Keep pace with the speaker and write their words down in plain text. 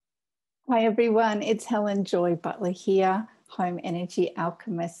Hi everyone, it's Helen Joy Butler here, home energy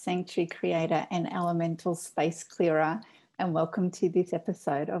alchemist, sanctuary creator and elemental space clearer, and welcome to this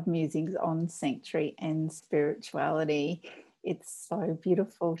episode of Musings on Sanctuary and Spirituality. It's so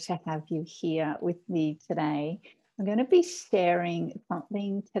beautiful to have you here with me today. I'm going to be sharing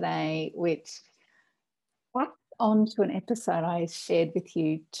something today which backs onto an episode I shared with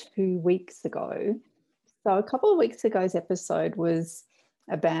you 2 weeks ago. So a couple of weeks ago's episode was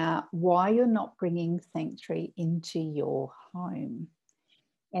about why you're not bringing sanctuary into your home.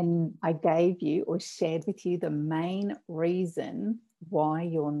 And I gave you or shared with you the main reason why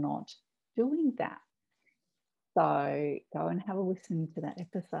you're not doing that. So go and have a listen to that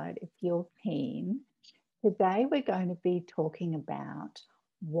episode if you're keen. Today we're going to be talking about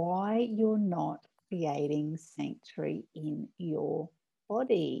why you're not creating sanctuary in your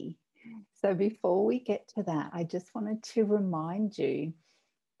body. So before we get to that, I just wanted to remind you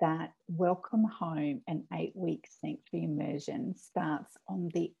that Welcome Home, an 8-week sanctuary immersion, starts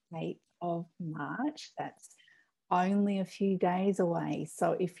on the 8th of March. That's only a few days away.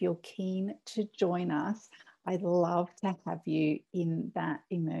 So if you're keen to join us, I'd love to have you in that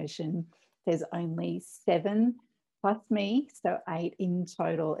immersion. There's only 7 plus me, so 8 in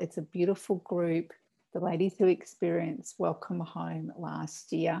total. It's a beautiful group. The ladies who experienced Welcome Home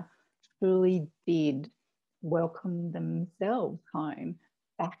last year truly did welcome themselves home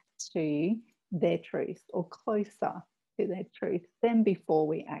back to their truth, or closer to their truth than before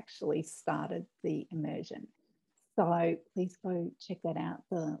we actually started the immersion. So please go check that out.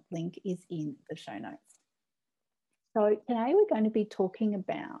 The link is in the show notes. So today we're going to be talking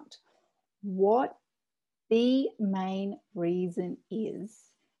about what the main reason is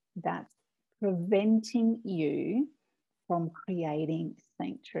that's preventing you from creating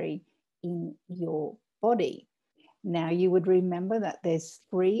sanctuary in your body. Now, you would remember that there's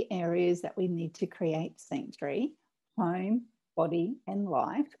 3 areas that we need to create sanctuary: home, body, and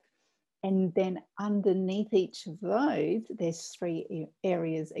life. And then underneath each of those, there's 3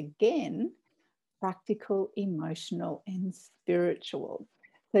 areas again: practical, emotional, and spiritual.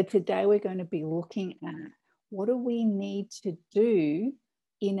 So today we're going to be looking at what do we need to do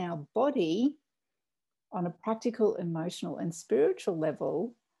in our body on a practical, emotional, and spiritual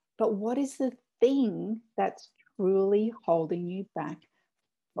level, but what is the thing that's truly holding you back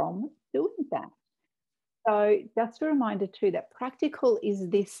from doing that? So just a reminder too that practical is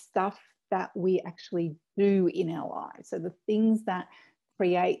this stuff that we actually do in our lives. So the things that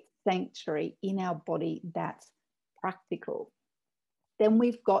create sanctuary in our body, that's practical. Then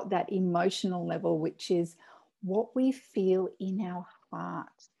we've got that emotional level, which is what we feel in our heart.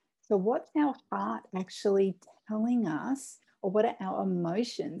 So what's our heart actually telling us, or what are our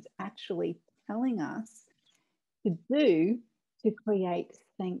emotions actually telling us to do to create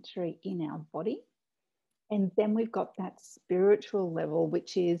sanctuary in our body? And then we've got that spiritual level,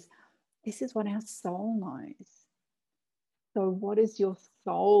 which is, this is what our soul knows. So what is your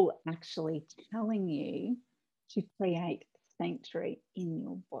soul actually telling you to create sanctuary in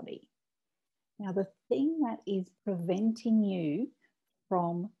your body? Now, the thing that is preventing you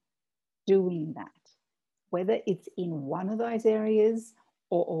from doing that, whether it's in one of those areas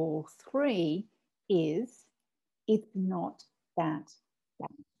or all 3, is it's not that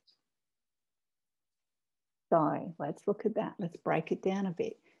balanced. So let's look at that. Let's break it down a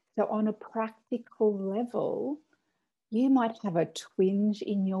bit. So on a practical level, you might have a twinge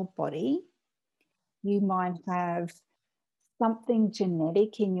in your body. You might have something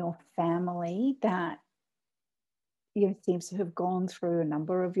genetic in your family that seems to have gone through a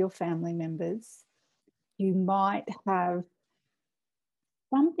number of your family members. You might have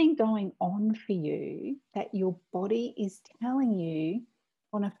something going on for you that your body is telling you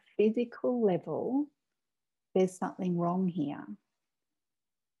on a physical level, there's something wrong here.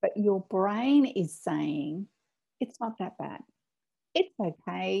 But your brain is saying, it's not that bad. It's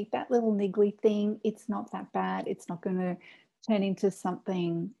okay. That little niggly thing, it's not that bad. It's not going to turn into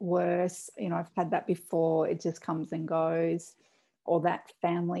something worse. I've had that before. It just comes and goes. Or that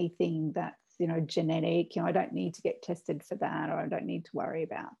family thing that's, genetic. I don't need to get tested for that, or I don't need to worry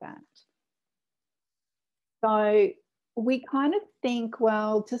about that. So we kind of think,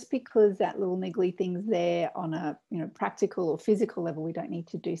 well, just because that little niggly thing's there on a, practical or physical level, we don't need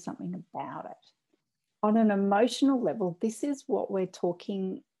to do something about it. On an emotional level, this is what we're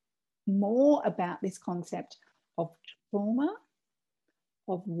talking more about, this concept of trauma,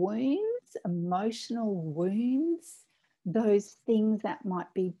 of wounds, emotional wounds, those things that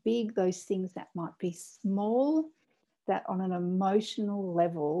might be big, those things that might be small, that on an emotional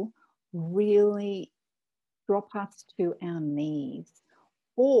level really drop us to our knees,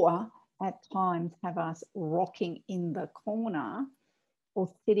 or at times have us rocking in the corner or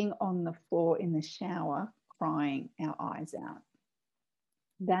sitting on the floor in the shower, crying our eyes out.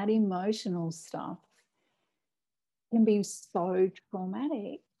 That emotional stuff can be so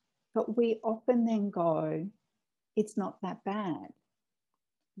traumatic, but we often then go, it's not that bad.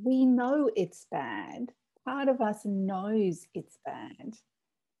 We know it's bad. Part of us knows it's bad,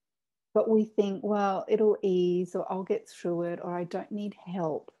 but we think, well, it'll ease, or I'll get through it, or I don't need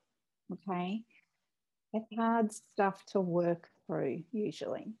help. Okay. It's hard stuff to work through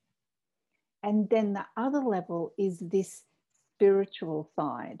usually. And then the other level is this spiritual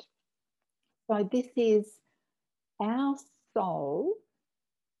side. So this is our soul,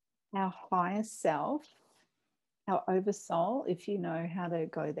 our higher self, our oversoul, if you know how to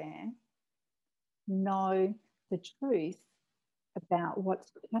go there, know the truth about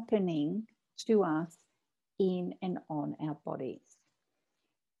what's happening to us in and on our bodies.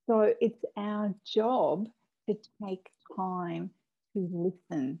 So it's our job to take time to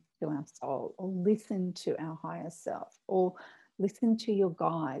listen to our soul, or listen to our higher self, or listen to your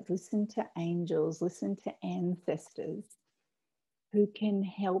guides, listen to angels, listen to ancestors who can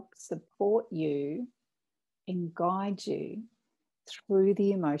help support you and guide you through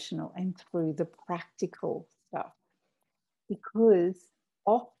the emotional and through the practical stuff. Because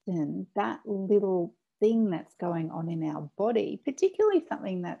often that little thing that's going on in our body, particularly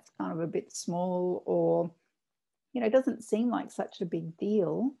something that's kind of a bit small, or doesn't seem like such a big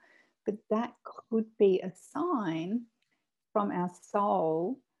deal, but that could be a sign from our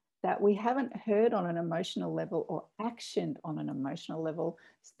soul that we haven't heard on an emotional level or actioned on an emotional level.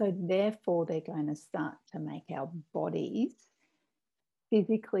 So therefore, they're going to start to make our bodies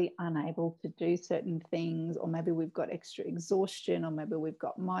physically unable to do certain things, or maybe we've got extra exhaustion, or maybe we've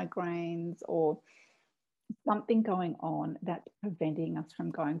got migraines, or something going on that's preventing us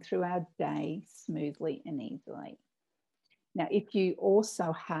from going through our day smoothly and easily. Now, if you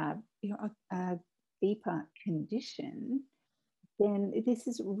also have a deeper condition, then this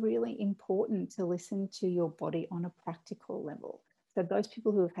is really important to listen to your body on a practical level. So those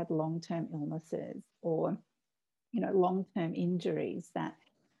people who have had long-term illnesses, or long-term injuries that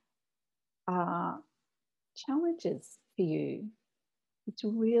are challenges for you, it's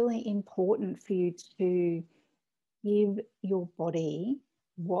really important for you to give your body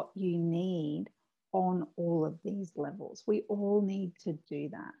what you need on all of these levels. We all need to do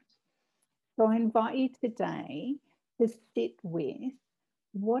that. So I invite you today to sit with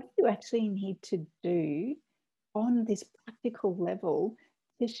what you actually need to do on this practical level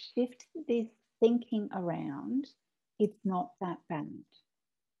to shift this thinking around, it's not that bad.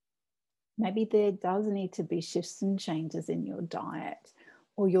 Maybe there does need to be shifts and changes in your diet,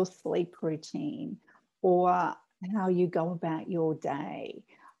 or your sleep routine, or how you go about your day,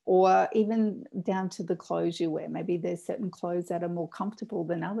 or even down to the clothes you wear. Maybe there's certain clothes that are more comfortable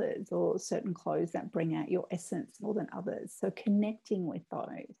than others, or certain clothes that bring out your essence more than others. So connecting with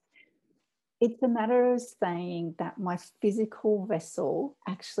those. It's a matter of saying that my physical vessel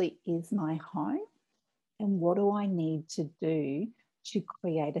actually is my home, and what do I need to do to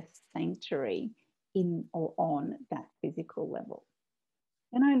create a sanctuary in or on that physical level.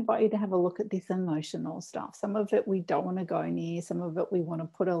 And I invite you to have a look at this emotional stuff. Some of it we don't want to go near, some of it we want to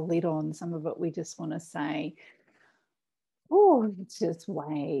put a lid on, some of it we just want to say, oh, it's just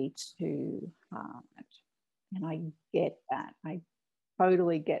way too hard. And I get that. I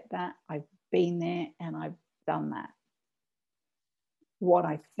totally get that. I've been there and I've done that. What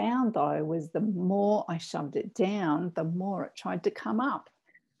I found, though, was the more I shoved it down, the more it tried to come up.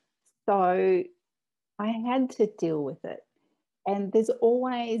 So I had to deal with it. And there's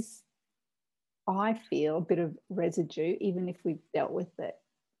always, I feel, a bit of residue, even if we've dealt with it.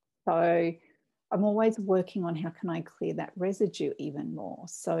 So I'm always working on how can I clear that residue even more.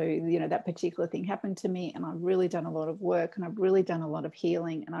 So, that particular thing happened to me, and I've really done a lot of work, and I've really done a lot of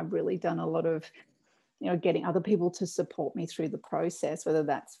healing, and I've really done a lot of getting other people to support me through the process, whether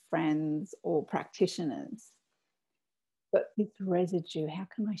that's friends or practitioners. But this residue, how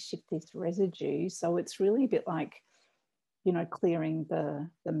can I shift this residue? So it's really a bit like, clearing the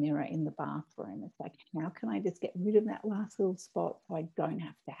mirror in the bathroom. It's like, how can I just get rid of that last little spot so I don't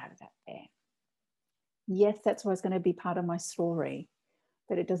have to have that there? Yes, that's always going to be part of my story,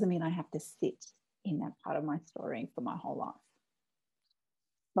 but it doesn't mean I have to sit in that part of my story for my whole life.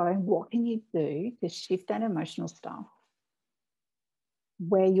 So what can you do to shift that emotional stuff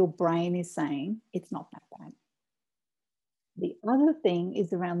where your brain is saying it's not that bad? The other thing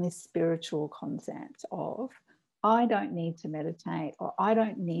is around this spiritual concept of, I don't need to meditate, or I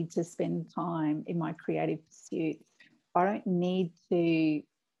don't need to spend time in my creative pursuits. I don't need to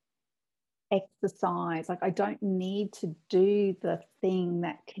exercise. Like, I don't need to do the thing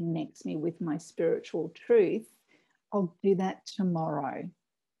that connects me with my spiritual truth. I'll do that tomorrow.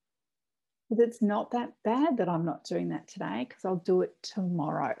 Because it's not that bad that I'm not doing that today, because I'll do it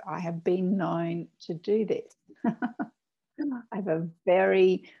tomorrow. I have been known to do this. I have a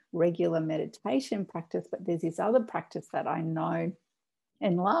very regular meditation practice, but there's this other practice that I know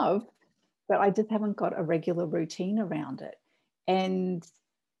and love, but I just haven't got a regular routine around it. And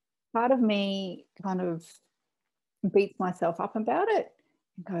part of me kind of beats myself up about it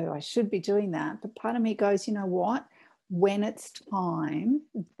and go, I should be doing that. But part of me goes, you know what? When it's time,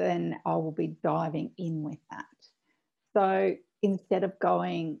 then I will be diving in with that. So instead of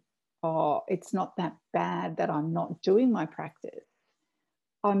going, oh, it's not that bad that I'm not doing my practice,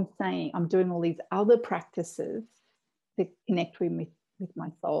 I'm saying I'm doing all these other practices to connect with my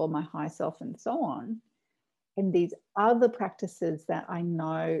soul, my higher self, and so on. And these other practices that I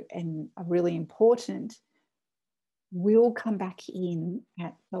know and are really important will come back in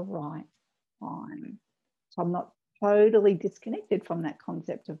at the right time. So I'm not totally disconnected from that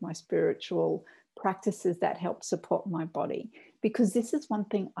concept of my spiritual practices that help support my body. Because this is one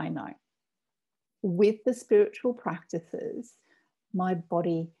thing I know. With the spiritual practices, my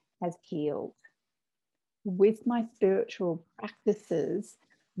body has healed. With my spiritual practices,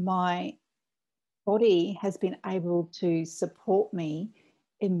 my body has been able to support me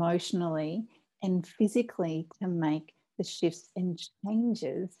emotionally and physically to make the shifts and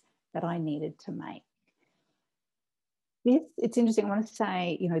changes that I needed to make. It's interesting. I want to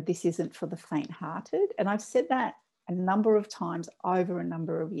say, this isn't for the faint-hearted. And I've said that a number of times over a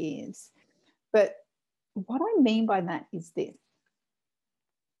number of years. But what I mean by that is this: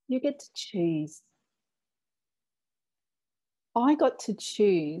 you get to choose. I got to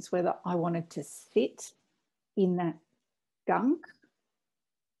choose whether I wanted to sit in that gunk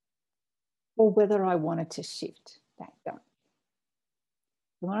or whether I wanted to shift that gunk.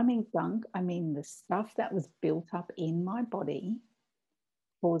 When I mean gunk, I mean the stuff that was built up in my body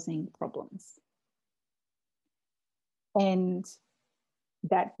causing problems. And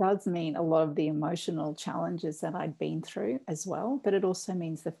that does mean a lot of the emotional challenges that I'd been through as well, but it also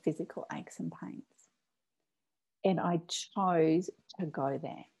means the physical aches and pains. And I chose to go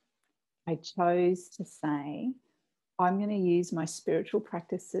there. I chose to say, I'm going to use my spiritual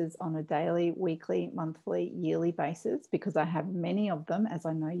practices on a daily, weekly, monthly, yearly basis, because I have many of them, as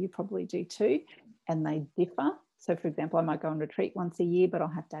I know you probably do too, and they differ. So, for example, I might go on retreat once a year, but I'll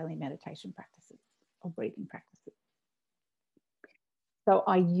have daily meditation practices or breathing practices. So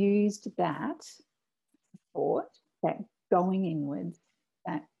I used that support, that going inwards,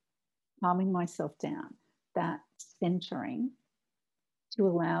 that calming myself down, that centering, to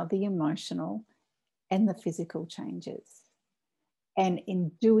allow the emotional and the physical changes. And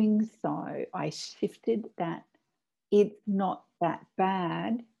in doing so, I shifted that it's not that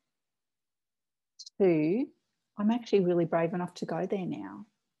bad to, I'm actually really brave enough to go there now,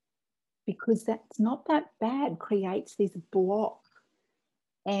 because that's not that bad creates this block.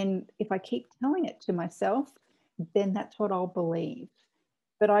 And if I keep telling it to myself, then that's what I'll believe.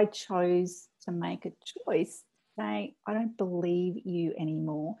 But I chose to make a choice, say, I don't believe you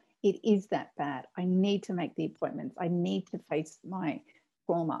anymore. It is that bad. I need to make the appointments. I need to face my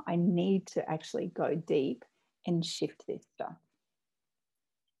trauma. I need to actually go deep and shift this stuff.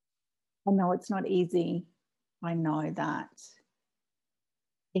 I know it's not easy. I know that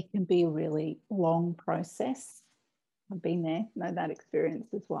it can be a really long process. I've been there, know that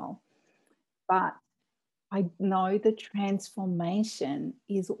experience as well. But I know the transformation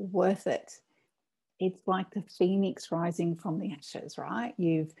is worth it. It's like the phoenix rising from the ashes, right?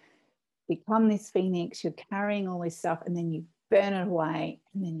 You've become this phoenix, you're carrying all this stuff, and then you burn it away,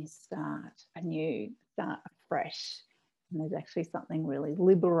 and then you start afresh. And there's actually something really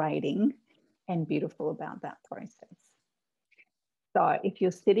liberating and beautiful about that process. So if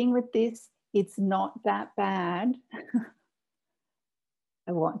you're sitting with this, it's not that bad.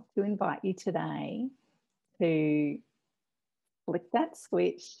 I want to invite you today to flick that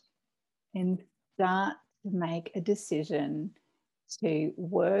switch and start to make a decision to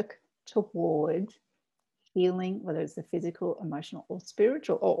work toward healing, whether it's the physical, emotional, or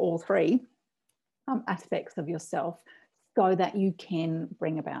spiritual, or all three aspects of yourself, so that you can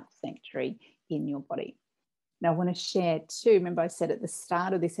bring about sanctuary in your body. Now, I want to share too, remember I said at the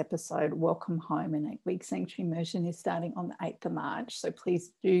start of this episode, Welcome Home, an 8-week sanctuary immersion is starting on the 8th of March. So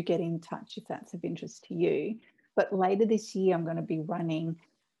please do get in touch if that's of interest to you. But later this year, I'm going to be running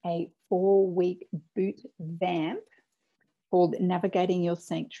a 4-week boot vamp called Navigating Your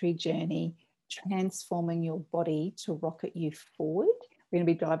Sanctuary Journey, Transforming Your Body to Rocket You Forward, we're going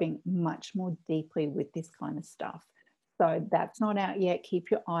to be diving much more deeply with this kind of stuff. So that's not out yet.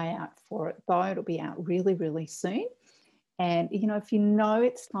 Keep your eye out for it, though. It'll be out really, really soon. And, you know, if you know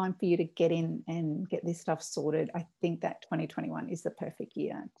it's time for you to get in and get this stuff sorted, I think that 2021 is the perfect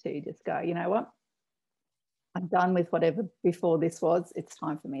year to just go, you know what? I'm done with whatever before this was. It's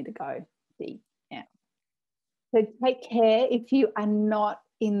time for me to go deep now. So take care. If you are not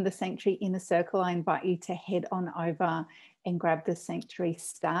in the Sanctuary Inner Circle, I invite you to head on over and grab the Sanctuary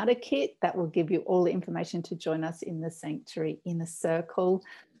Starter Kit. That will give you all the information to join us in the Sanctuary Inner Circle.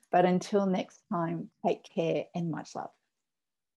 But until next time, take care and much love.